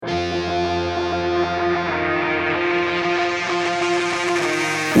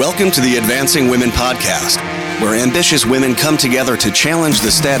Welcome to the Advancing Women Podcast, where ambitious women come together to challenge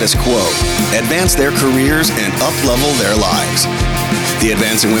the status quo, advance their careers, and up-level their lives. The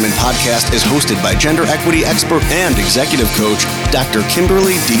Advancing Women Podcast is hosted by gender equity expert and executive coach, Dr.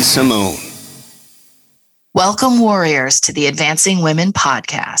 Kimberly D. Simone. Welcome, warriors, to the Advancing Women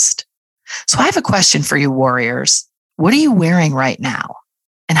Podcast. So I have a question for you, warriors. What are you wearing right now?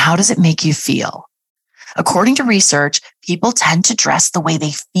 And how does it make you feel? According to research, people tend to dress the way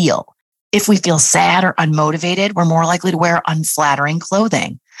they feel. If we feel sad or unmotivated, we're more likely to wear unflattering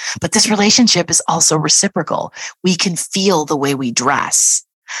clothing. But this relationship is also reciprocal. We can feel the way we dress.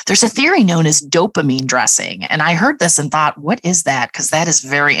 There's a theory known as dopamine dressing. And I heard this and thought, what is that? Because that is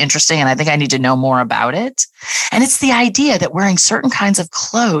very interesting. And I think I need to know more about it. And it's the idea that wearing certain kinds of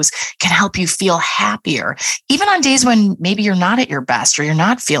clothes can help you feel happier, even on days when maybe you're not at your best or you're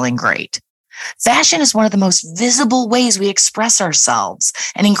not feeling great. Fashion is one of the most visible ways we express ourselves.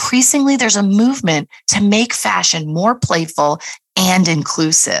 And increasingly, there's a movement to make fashion more playful and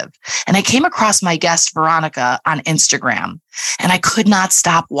inclusive. And I came across my guest, Veronica, on Instagram, and I could not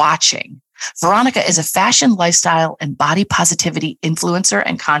stop watching. Veronica is a fashion, lifestyle, and body positivity influencer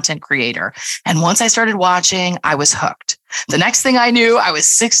and content creator. And once I started watching, I was hooked. The next thing I knew, I was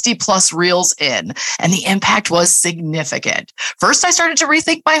 60 plus reels in, and the impact was significant. First, I started to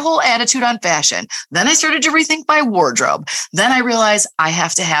rethink my whole attitude on fashion. Then I started to rethink my wardrobe. Then I realized I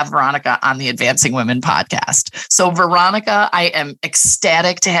have to have Veronica on the Advancing Women Podcast. So Veronica, I am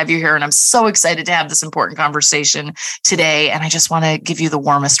ecstatic to have you here, and I'm so excited to have this important conversation today. And I just want to give you the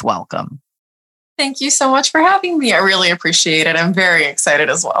warmest welcome. Thank you so much for having me. I really appreciate it. I'm very excited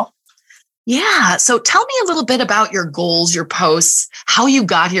as well. Yeah. So tell me a little bit about your goals, your posts, how you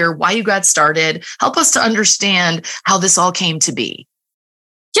got here, why you got started. Help us to understand how this all came to be.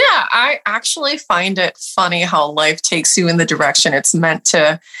 Yeah, I actually find it funny how life takes you in the direction it's meant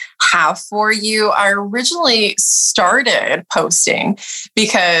to have for you. I originally started posting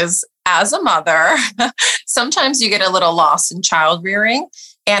because as a mother, sometimes you get a little lost in child rearing.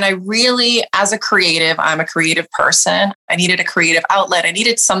 And I really, as a creative, I'm a creative person. I needed a creative outlet. I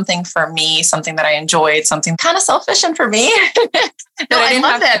needed something for me, something that I enjoyed, something kind of selfish and for me. I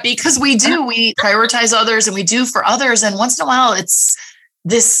love that because we prioritize others and we do for others. And once in a while, it's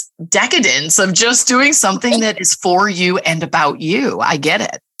this decadence of just doing something that is for you and about you. I get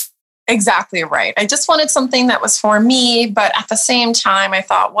it. Exactly right. I just wanted something that was for me, but at the same time, I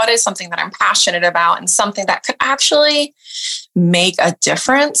thought, what is something that I'm passionate about and something that could actually make a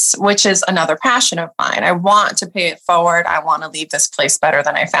difference, which is another passion of mine. I want to pay it forward. I want to leave this place better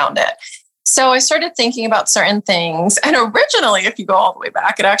than I found it. So I started thinking about certain things. And originally, if you go all the way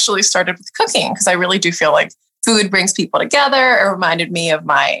back, it actually started with cooking because I really do feel like food brings people together. It reminded me of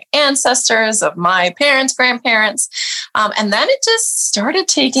my ancestors, of my parents, grandparents. And then it just started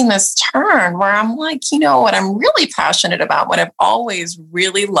taking this turn where I'm like, you know what I'm really passionate about, what I've always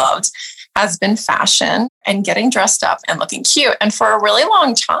really loved has been fashion and getting dressed up and looking cute. And for a really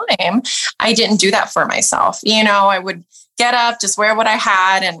long time, I didn't do that for myself. You know, I would get up, just wear what I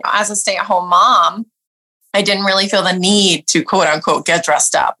had. And as a stay-at-home mom, I didn't really feel the need to quote unquote get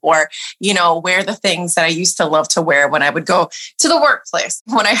dressed up or, you know, wear the things that I used to love to wear when I would go to the workplace,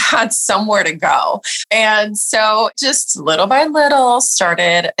 when I had somewhere to go. And so just little by little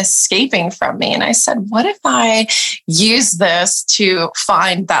started escaping from me. And I said, what if I use this to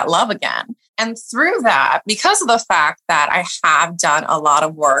find that love again? And through that, because of the fact that I have done a lot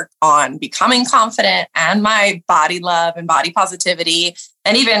of work on becoming confident and my body love and body positivity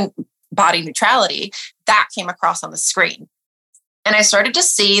and even body neutrality, that came across on the screen. And I started to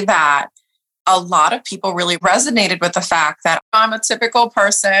see that a lot of people really resonated with the fact that I'm a typical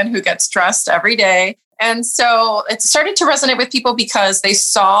person who gets dressed every day. And so it started to resonate with people because they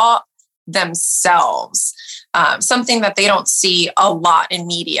saw themselves, something that they don't see a lot in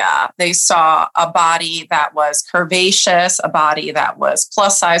media. They saw a body that was curvaceous, a body that was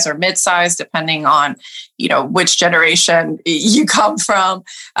plus size or mid-size, depending on, you know, which generation you come from.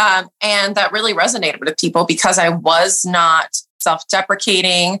 And that really resonated with people because I was not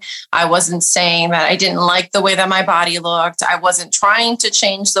self-deprecating. I wasn't saying that I didn't like the way that my body looked. I wasn't trying to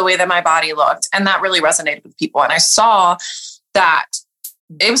change the way that my body looked. And that really resonated with people. And I saw that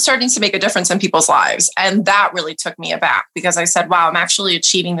it was starting to make a difference in people's lives. And that really took me aback because I said, wow, I'm actually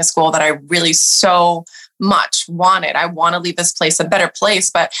achieving this goal that I really so much wanted. I want to leave this place a better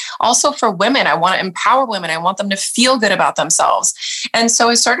place, but also for women, I want to empower women. I want them to feel good about themselves. And so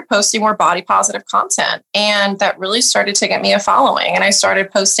I started posting more body positive content, and that really started to get me a following. And I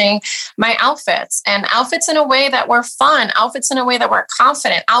started posting my outfits, and outfits in a way that were fun, outfits in a way that were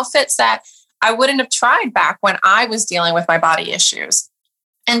confident, outfits that I wouldn't have tried back when I was dealing with my body issues.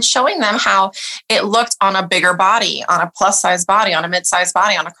 and showing them how it looked on a bigger body, on a plus size body, on a mid-sized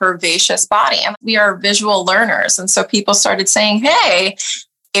body, on a curvaceous body. And we are visual learners. And so people started saying, hey,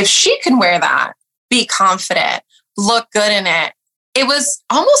 if she can wear that, be confident, look good in it. It was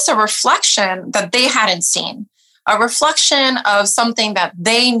almost a reflection that they hadn't seen, a reflection of something that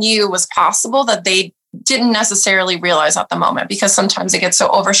they knew was possible that they didn't necessarily realize at the moment, because sometimes it gets so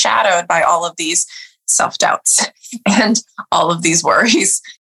overshadowed by all of these self-doubts and all of these worries.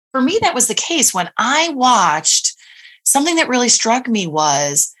 For me, that was the case. When I watched, something that really struck me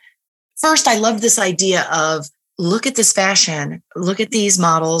was, first, I love this idea of, look at this fashion, look at these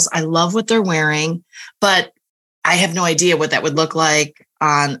models. I love what they're wearing, but I have no idea what that would look like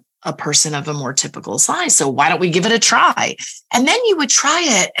on a person of a more typical size. So why don't we give it a try? And then you would try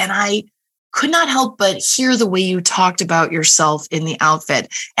it. And I could not help but hear the way you talked about yourself in the outfit.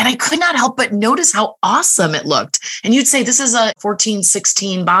 And I could not help but notice how awesome it looked. And you'd say, this is a 14,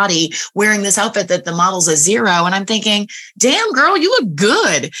 16 body wearing this outfit that the model's a 0. And I'm thinking, damn girl, you look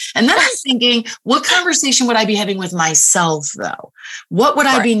good. And then I'm thinking, what conversation would I be having with myself though? What would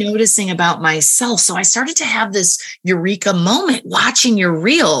I be noticing about myself? So I started to have this eureka moment watching your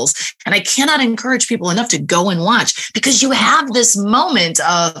reels. And I cannot encourage people enough to go and watch, because you have this moment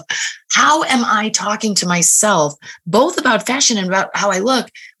of, how am I talking to myself, both about fashion and about how I look,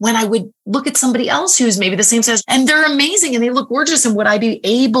 when I would look at somebody else who's maybe the same size and they're amazing and they look gorgeous? And would I be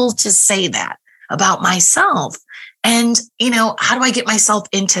able to say that about myself? And, how do I get myself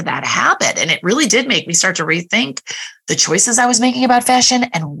into that habit? And it really did make me start to rethink the choices I was making about fashion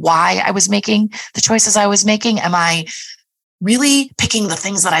and why I was making the choices I was making. Am I really picking the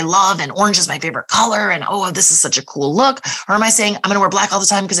things that I love, and orange is my favorite color, and oh, this is such a cool look? Or am I saying, I'm going to wear black all the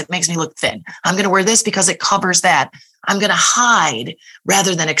time because it makes me look thin? I'm going to wear this because it covers that. I'm going to hide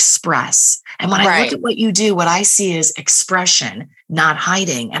rather than express. And when I look at what you do, what I see is expression, not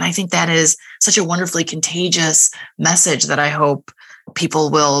hiding. And I think that is such a wonderfully contagious message that I hope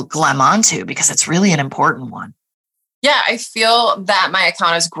people will glom onto, because it's really an important one. Yeah, I feel that my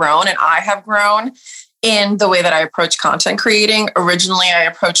account has grown, and I have grown in the way that I approach content creating. Originally, I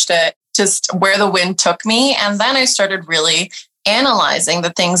approached it just where the wind took me. And then I started really analyzing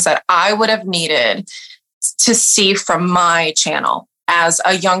the things that I would have needed to see from my channel as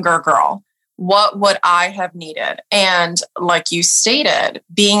a younger girl. What would I have needed? And like you stated,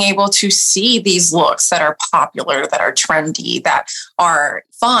 being able to see these looks that are popular, that are trendy, that are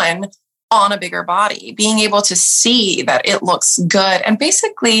fun on a bigger body, being able to see that it looks good. And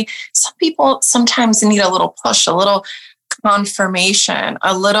basically, some people sometimes need a little push, a little confirmation,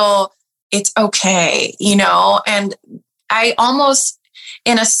 a little, it's okay, and I almost,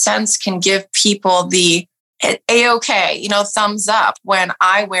 in a sense, can give people the A-okay, thumbs up. When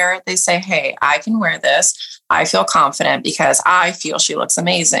I wear it, they say, hey, I can wear this. I feel confident because I feel she looks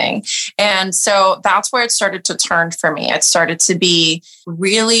amazing. And so that's where it started to turn for me. It started to be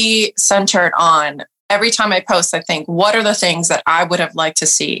really centered on, every time I post, I think, what are the things that I would have liked to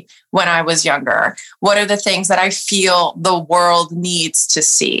see when I was younger? What are the things that I feel the world needs to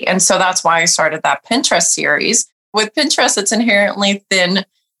see? And so that's why I started that Pinterest series. With Pinterest, it's inherently thin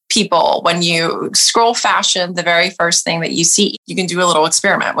people. When you scroll fashion, the very first thing that you see, you can do a little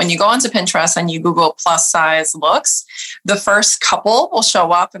experiment. When you go onto Pinterest and you Google plus size looks, the first couple will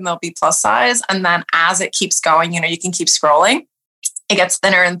show up and they'll be plus size. And then as it keeps going, you can keep scrolling. It gets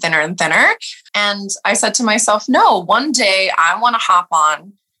thinner and thinner and thinner. And I said to myself, no, one day I want to hop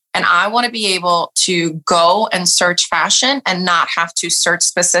on and I want to be able to go and search fashion and not have to search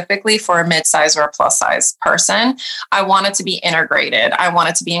specifically for a mid-size or a plus size person. I want it to be integrated. I want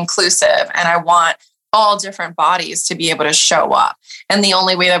it to be inclusive. And I want all different bodies to be able to show up. And the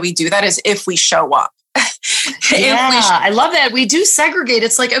only way that we do that is if we show up. I love that. We do segregate.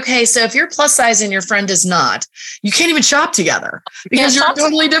 It's like, okay, so if you're plus size and your friend is not, you can't even shop together because you're in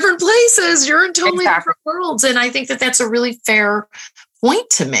totally different places. You're in totally different worlds. And I think that that's a really fair point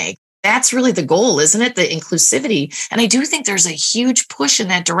to make. That's really the goal, isn't it? The inclusivity. And I do think there's a huge push in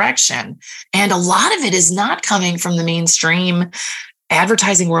that direction. And a lot of it is not coming from the mainstream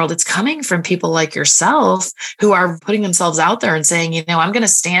advertising world. It's coming from people like yourself who are putting themselves out there and saying, I'm going to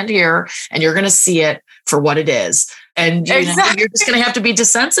stand here and you're going to see it for what it is. And you're just going to have to be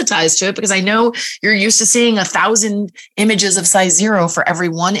desensitized to it, because I know you're used to seeing 1,000 images of size 0 for every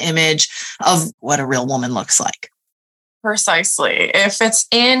one image of what a real woman looks like. Precisely. If it's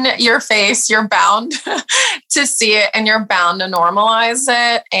in your face, you're bound to see it and you're bound to normalize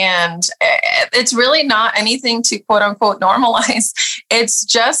it. And it's really not anything to quote unquote normalize. It's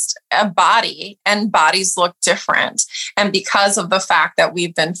just a body, and bodies look different. And because of the fact that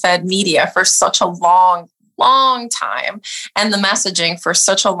we've been fed media for such a long, long time, and the messaging for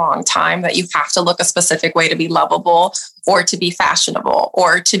such a long time that you have to look a specific way to be lovable or to be fashionable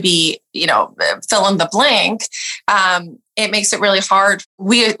or to be, fill in the blank, it makes it really hard.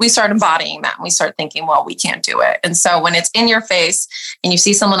 We start embodying that and we start thinking, well, we can't do it. And so when it's in your face and you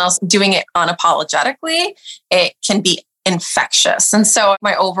see someone else doing it unapologetically, it can be infectious. And so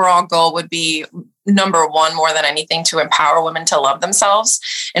my overall goal would be, number one, more than anything, to empower women to love themselves,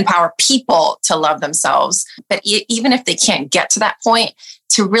 empower people to love themselves. But even if they can't get to that point,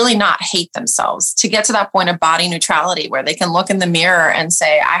 to really not hate themselves, to get to that point of body neutrality where they can look in the mirror and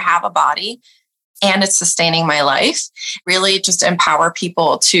say, I have a body and it's sustaining my life. Really just empower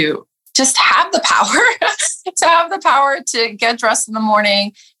people to just have the power, to get dressed in the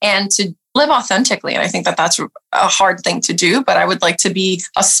morning and to live authentically. And I think that that's a hard thing to do, but I would like to be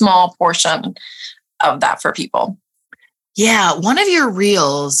a small portion of that for people. Yeah. One of your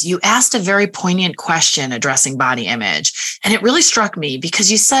reels, you asked a very poignant question addressing body image. And it really struck me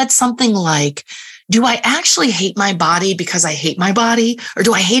because you said something like, do I actually hate my body because I hate my body? Or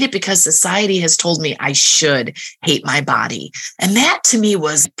do I hate it because society has told me I should hate my body? And that to me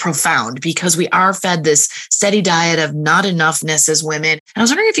was profound because we are fed this steady diet of not enoughness as women. And I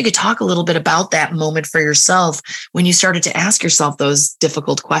was wondering if you could talk a little bit about that moment for yourself when you started to ask yourself those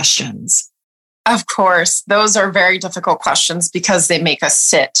difficult questions. Of course, those are very difficult questions because they make us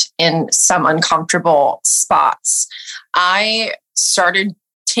sit in some uncomfortable spots. I started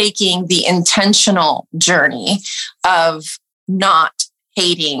taking the intentional journey of not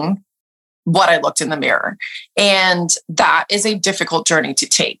hating what I looked in the mirror. And that is a difficult journey to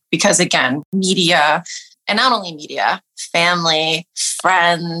take because, again, media, and not only media, family,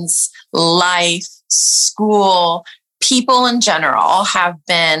 friends, life, school, people in general have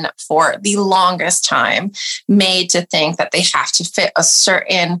been, for the longest time, made to think that they have to fit a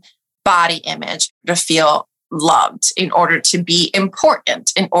certain body image to feel loved, in order to be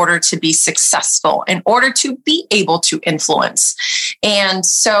important, in order to be successful, in order to be able to influence. And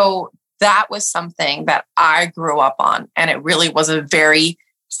so that was something that I grew up on, and it really was a very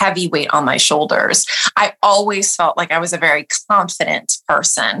heavy weight on my shoulders. I always felt like I was a very confident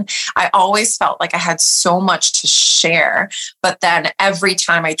person. I always felt like I had so much to share. But then every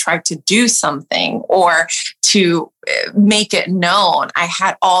time I tried to do something or to make it known, I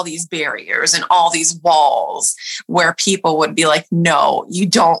had all these barriers and all these walls where people would be like, no, you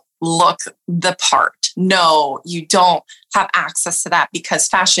don't look the part. No, you don't have access to that because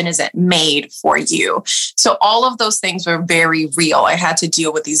fashion isn't made for you. So all of those things were very real. I had to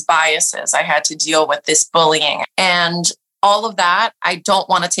deal with these biases. I had to deal with this bullying, and all of that I don't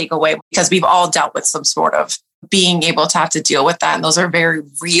want to take away because we've all dealt with some sort of being able to have to deal with that. And those are very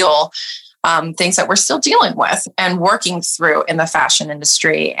real things that we're still dealing with and working through in the fashion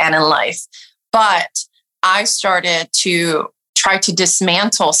industry and in life. But I started to try to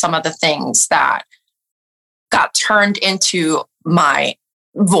dismantle some of the things that got turned into my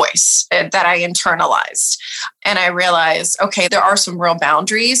voice that I internalized. And I realized, okay, there are some real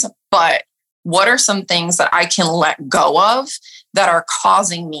boundaries, but what are some things that I can let go of that are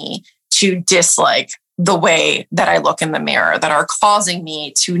causing me to dislike the way that I look in the mirror, that are causing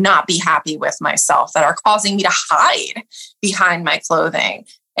me to not be happy with myself, that are causing me to hide behind my clothing.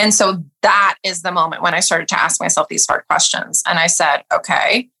 And so that is the moment when I started to ask myself these hard questions. And I said,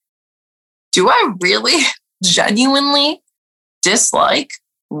 okay, do I really genuinely dislike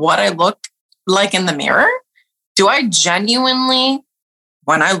what I look like in the mirror? Do I genuinely,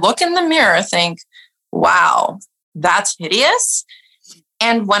 when I look in the mirror, think, wow, that's hideous?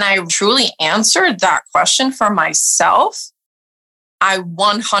 And when I truly answered that question for myself, I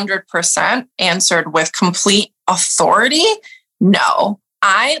 100% answered with complete authority, no.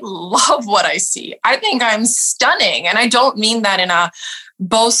 I love what I see. I think I'm stunning. And I don't mean that in a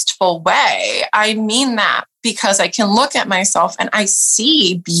boastful way. I mean that because I can look at myself and I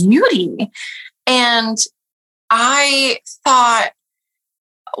see beauty. And I thought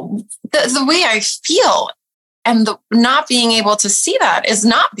the way I feel and the not being able to see that is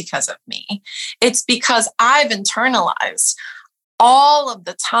not because of me. It's because I've internalized all of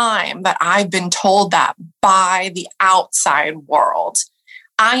the time that I've been told that by the outside world.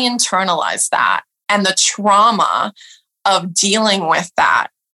 I internalized that, and the trauma of dealing with that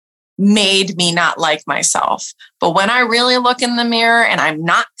made me not like myself. But when I really look in the mirror and I'm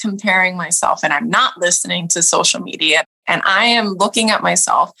not comparing myself and I'm not listening to social media and I am looking at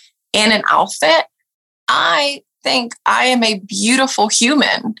myself in an outfit, I think I am a beautiful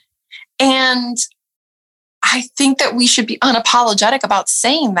human. And I think that we should be unapologetic about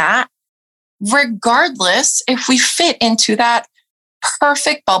saying that, regardless if we fit into that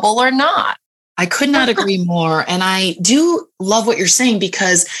perfect bubble or not. I could not agree more. And I do love what you're saying,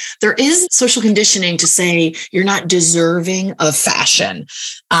 because there is social conditioning to say you're not deserving of fashion.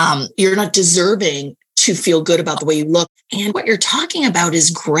 You're not deserving to feel good about the way you look. And what you're talking about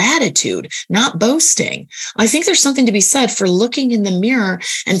is gratitude, not boasting. I think there's something to be said for looking in the mirror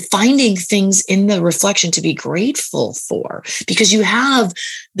and finding things in the reflection to be grateful for, because you have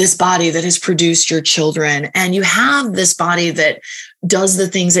this body that has produced your children, and you have this body that does the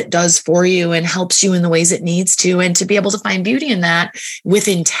things it does for you and helps you in the ways it needs to. And to be able to find beauty in that with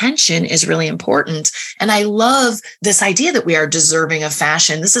intention is really important. And I love this idea that we are deserving of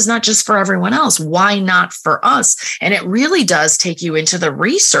fashion. This is not just for everyone else. Why not for us? And it really does take you into the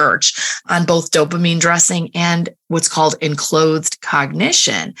research on both dopamine dressing and what's called enclothed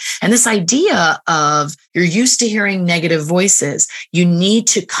cognition. And this idea of you're used to hearing negative voices. You need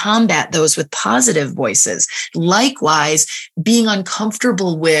to combat those with positive voices. Likewise, being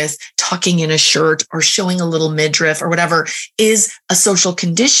uncomfortable with tucking in a shirt or showing a little midriff or whatever is a social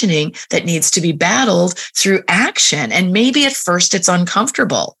conditioning that needs to be battled through action. And maybe at first it's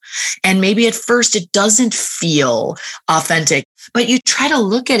uncomfortable. And maybe at first it doesn't feel authentic, but you try to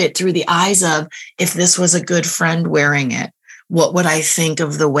look at it through the eyes of, if this was a good friend wearing it, what would I think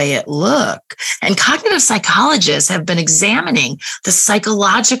of the way it looked? And cognitive psychologists have been examining the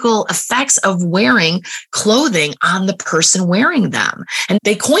psychological effects of wearing clothing on the person wearing them. And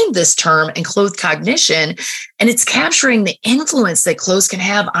they coined this term, enclothed cognition, and it's capturing the influence that clothes can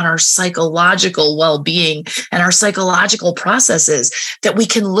have on our psychological well-being and our psychological processes, that we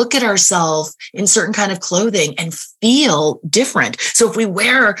can look at ourselves in certain kind of clothing and feel different. So if we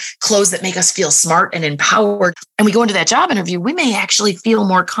wear clothes that make us feel smart and empowered, and we go into that job interview, we may actually feel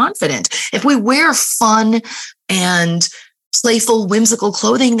more confident. If we wear fun and playful, whimsical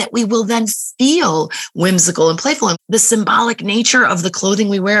clothing, that we will then feel whimsical and playful. And the symbolic nature of the clothing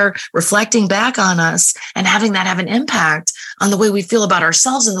we wear reflecting back on us and having that have an impact on the way we feel about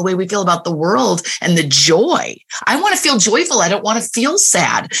ourselves and the way we feel about the world and the joy. I want to feel joyful. I don't want to feel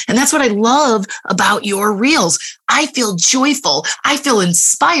sad. And that's what I love about your reels. I feel joyful. I feel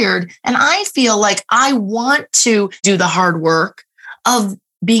inspired. And I feel like I want to do the hard work of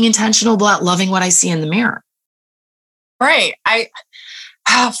being intentional about loving what I see in the mirror. Right.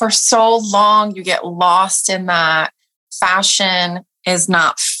 For so long, you get lost in that fashion is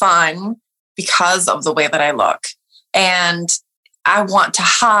not fun because of the way that I look. And I want to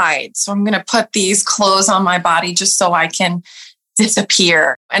hide. So I'm going to put these clothes on my body just so I can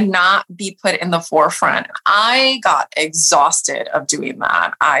disappear and not be put in the forefront. I got exhausted of doing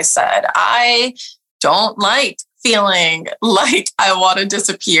that. I said, I don't like feeling like I want to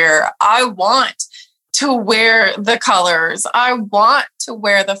disappear. I want to wear the colors. I want to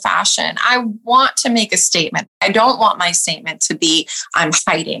wear the fashion. I want to make a statement. I don't want my statement to be, I'm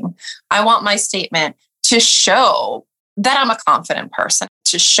hiding. I want my statement to show that I'm a confident person,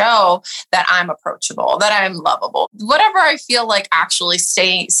 to show that I'm approachable, that I'm lovable. Whatever I feel like actually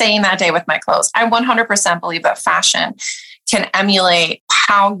saying that day with my clothes. I 100% believe that fashion can emulate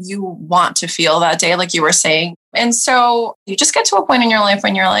how you want to feel that day, like you were saying. And so you just get to a point in your life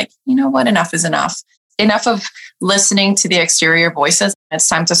when you're like, you know what, enough is enough. Enough of listening to the exterior voices. It's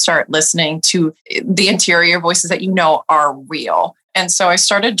time to start listening to the interior voices that you know are real. And so I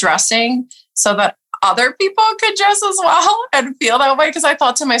started dressing so that other people could dress as well and feel that way. Because I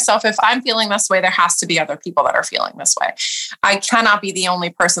thought to myself, if I'm feeling this way, there has to be other people that are feeling this way. I cannot be the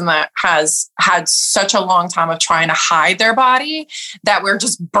only person that has had such a long time of trying to hide their body that we're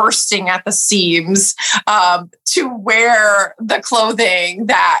just bursting at the seams to wear the clothing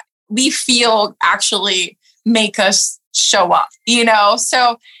that we feel actually make us show up, you know?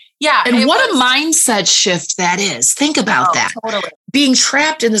 So yeah. And what a mindset shift that is. Think about that. Totally. Being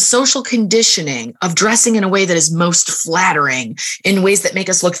trapped in the social conditioning of dressing in a way that is most flattering, in ways that make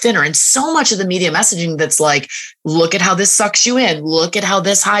us look thinner. And so much of the media messaging that's like, look at how this sucks you in. Look at how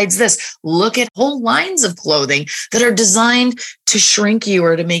this hides this. Look at whole lines of clothing that are designed to shrink you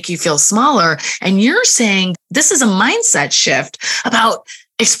or to make you feel smaller. And you're saying this is a mindset shift about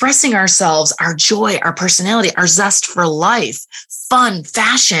expressing ourselves, our joy, our personality, our zest for life, fun,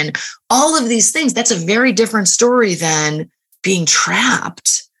 fashion, all of these things. That's a very different story than being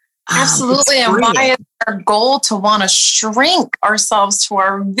trapped. Absolutely. And why is our goal to want to shrink ourselves to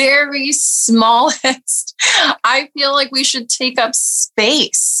our very smallest? I feel like we should take up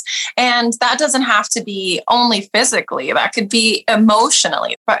space. And that doesn't have to be only physically, that could be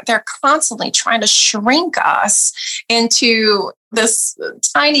emotionally, but they're constantly trying to shrink us into this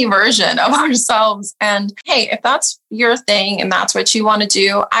tiny version of ourselves. And hey, if that's your thing and that's what you want to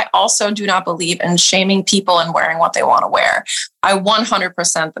do, I also do not believe in shaming people and wearing what they want to wear. I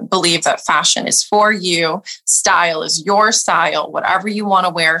 100% believe that fashion is for you. Style is your style. Whatever you want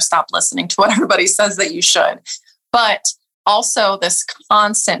to wear, stop listening to what everybody says that you should. But also this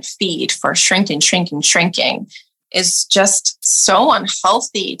constant feed for shrinking is just so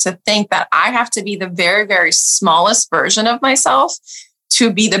unhealthy to think that I have to be the very, very smallest version of myself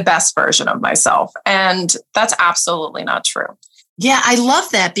to be the best version of myself. And that's absolutely not true. Yeah, I love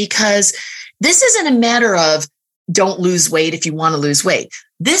that, because this isn't a matter of don't lose weight if you want to lose weight.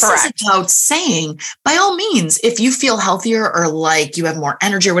 This Correct. is about saying, by all means, if you feel healthier or like you have more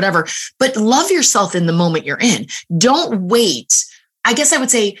energy or whatever, but love yourself in the moment you're in. Don't wait. I guess I would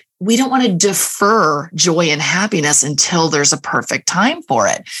say we don't want to defer joy and happiness until there's a perfect time for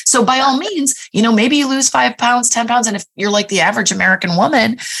it. So by all means, maybe you lose 5 pounds, 10 pounds. And if you're like the average American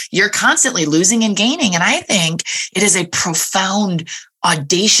woman, you're constantly losing and gaining. And I think it is a profound,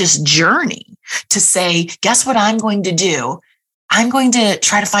 audacious journey to say, guess what I'm going to do? I'm going to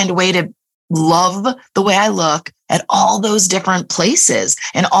try to find a way to love the way I look at all those different places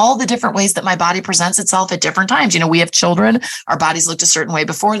and all the different ways that my body presents itself at different times. We have children, our bodies looked a certain way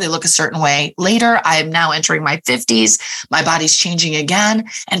before, they look a certain way later. I am now entering my 50s. My body's changing again.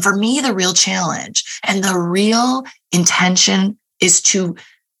 And for me, the real challenge and the real intention is to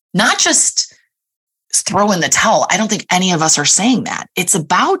not just throw in the towel. I don't think any of us are saying that. It's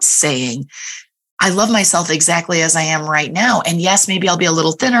about saying, I love myself exactly as I am right now. And yes, maybe I'll be a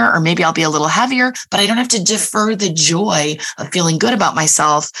little thinner or maybe I'll be a little heavier, but I don't have to defer the joy of feeling good about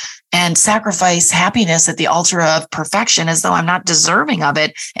myself and sacrifice happiness at the altar of perfection as though I'm not deserving of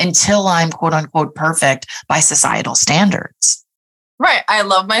it until I'm quote unquote perfect by societal standards. Right. I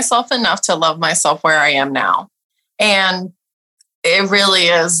love myself enough to love myself where I am now. And it really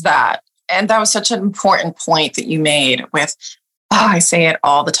is that. And that was such an important point that you made with, I say it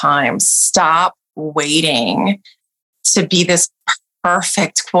all the time, stop waiting to be this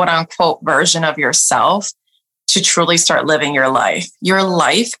perfect quote unquote version of yourself to truly start living your life. Your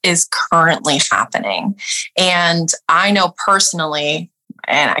life is currently happening. And I know personally,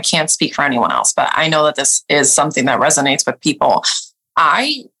 and I can't speak for anyone else, but I know that this is something that resonates with people.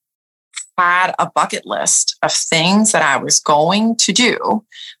 I had a bucket list of things that I was going to do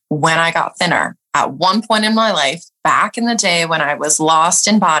when I got thinner. At one point in my life, back in the day when I was lost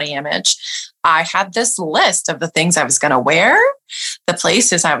in body image, I had this list of the things I was going to wear, the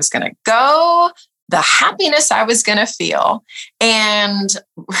places I was going to go, the happiness I was going to feel. And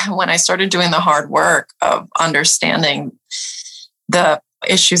when I started doing the hard work of understanding the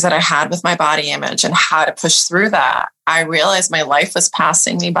issues that I had with my body image and how to push through that, I realized my life was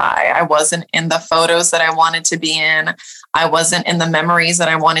passing me by. I wasn't in the photos that I wanted to be in. I wasn't in the memories that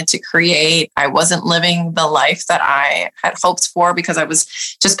I wanted to create. I wasn't living the life that I had hoped for because I was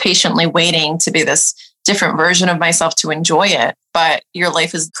just patiently waiting to be this different version of myself to enjoy it. But your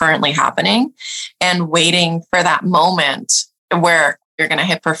life is currently happening, and waiting for that moment where you're going to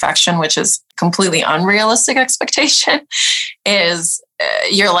hit perfection, which is completely unrealistic expectation, is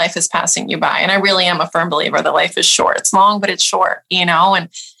your life is passing you by. And I really am a firm believer that life is short. It's long, but it's short, and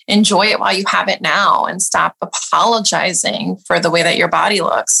enjoy it while you have it now and stop apologizing for the way that your body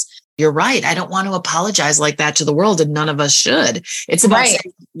looks. You're right. I don't want to apologize like that to the world, and none of us should. It's about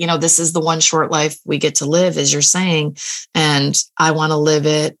saying, this is the one short life we get to live, as you're saying, and I want to live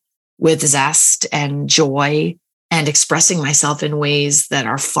it with zest and joy and expressing myself in ways that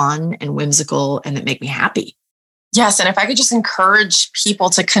are fun and whimsical and that make me happy. Yes. And if I could just encourage people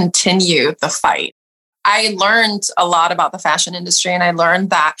to continue the fight. I learned a lot about the fashion industry, and I learned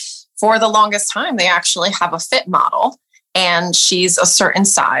that for the longest time, they actually have a fit model, and she's a certain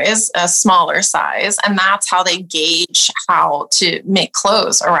size, a smaller size. And that's how they gauge how to make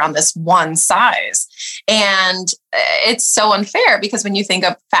clothes around this one size. And it's so unfair because when you think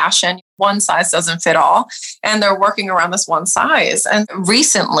of fashion, one size doesn't fit all, and they're working around this one size. And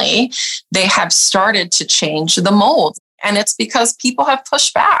recently they have started to change the mold. And it's because people have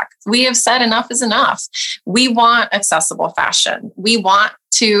pushed back. We have said enough is enough. We want accessible fashion. We want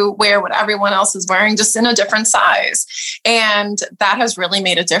to wear what everyone else is wearing, just in a different size. And that has really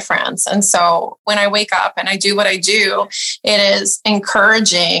made a difference. And so when I wake up and I do what I do, it is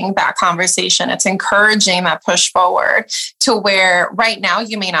encouraging that conversation. It's encouraging that push forward to where right now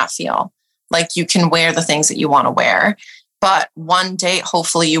you may not feel like you can wear the things that you want to wear. But one day,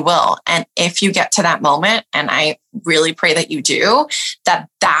 hopefully you will. And if you get to that moment, and I really pray that you do,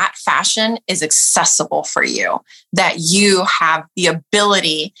 that fashion is accessible for you, that you have the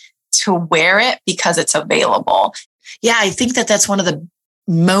ability to wear it because it's available. Yeah, I think that that's one of the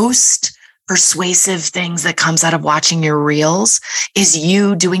most persuasive things that comes out of watching your reels is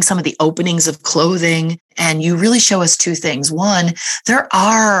you doing some of the openings of clothing. And you really show us two things. One, there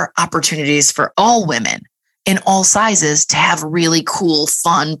are opportunities for all women in all sizes to have really cool,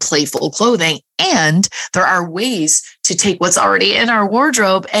 fun, playful clothing. And there are ways to take what's already in our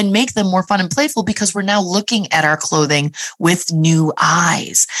wardrobe and make them more fun and playful because we're now looking at our clothing with new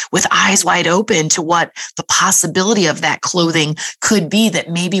eyes, with eyes wide open to what the possibility of that clothing could be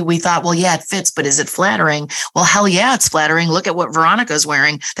that maybe we thought, well, yeah, it fits, but is it flattering? Well, hell yeah, it's flattering. Look at what Veronica's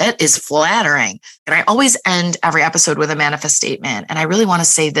wearing. That is flattering. And I always end every episode with a manifest statement. And I really want to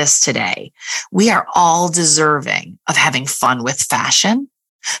say this today. We are all deserving of having fun with fashion.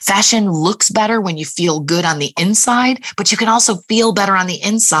 Fashion looks better when you feel good on the inside, but you can also feel better on the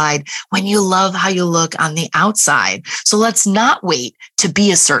inside when you love how you look on the outside. So let's not wait to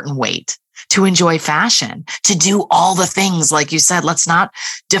be a certain weight to enjoy fashion, to do all the things. Like you said, let's not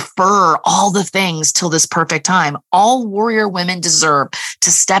defer all the things till this perfect time. All warrior women deserve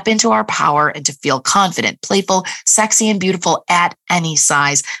to step into our power and to feel confident, playful, sexy, and beautiful at any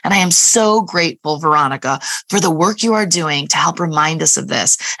size. And I am so grateful, Veronica, for the work you are doing to help remind us of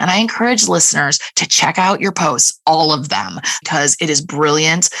this. And I encourage listeners to check out your posts, all of them, because it is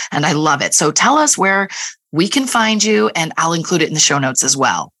brilliant and I love it. So tell us where we can find you, and I'll include it in the show notes as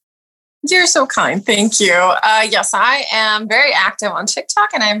well. You're so kind. Thank you. Yes, I am very active on TikTok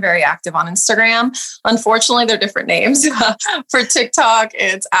and I'm very active on Instagram. Unfortunately, they're different names. For TikTok,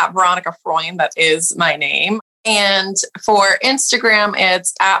 it's at Veronica Freund. That is my name. And for Instagram,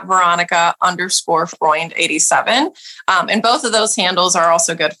 it's at Veronica_Freund87. And both of those handles are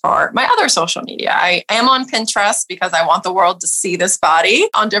also good for my other social media. I am on Pinterest because I want the world to see this body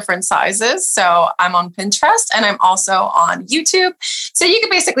on different sizes. So I'm on Pinterest and I'm also on YouTube. So you can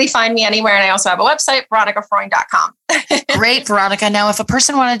basically find me anywhere. And I also have a website, veronicafreund.com. Great, Veronica. Now, if a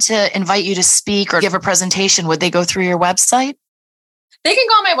person wanted to invite you to speak or give a presentation, would they go through your website? They can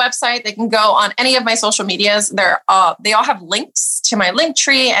go on my website. They can go on any of my social medias. They all have links to my link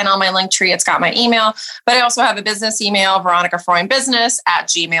tree, and on my link tree, it's got my email. But I also have a business email,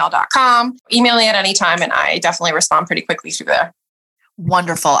 veronicafreundbusiness@gmail.com. Email me at any time, and I definitely respond pretty quickly through there.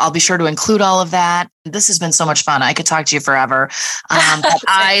 Wonderful. I'll be sure to include all of that. This has been so much fun. I could talk to you forever.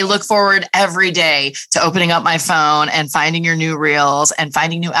 I look forward every day to opening up my phone and finding your new reels and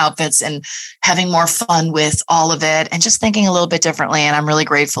finding new outfits and having more fun with all of it and just thinking a little bit differently. And I'm really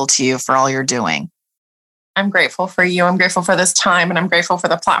grateful to you for all you're doing. I'm grateful for you. I'm grateful for this time, and I'm grateful for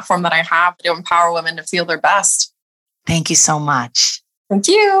the platform that I have to empower women to feel their best. Thank you so much. Thank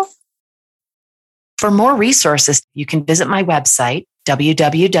you. For more resources, you can visit my website,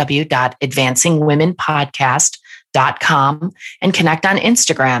 www.advancingwomenpodcast.com, and connect on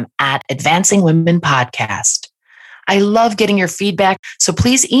Instagram at Advancing Women Podcast. I love getting your feedback, so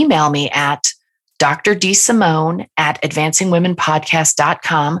please email me at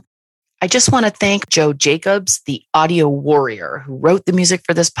drdsimone@advancingwomenpodcast.com. I just want to thank Joe Jacobs, the audio warrior who wrote the music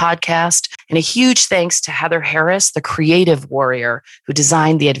for this podcast. And a huge thanks to Heather Harris, the creative warrior who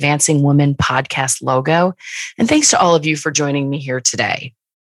designed the Advancing Women podcast logo. And thanks to all of you for joining me here today.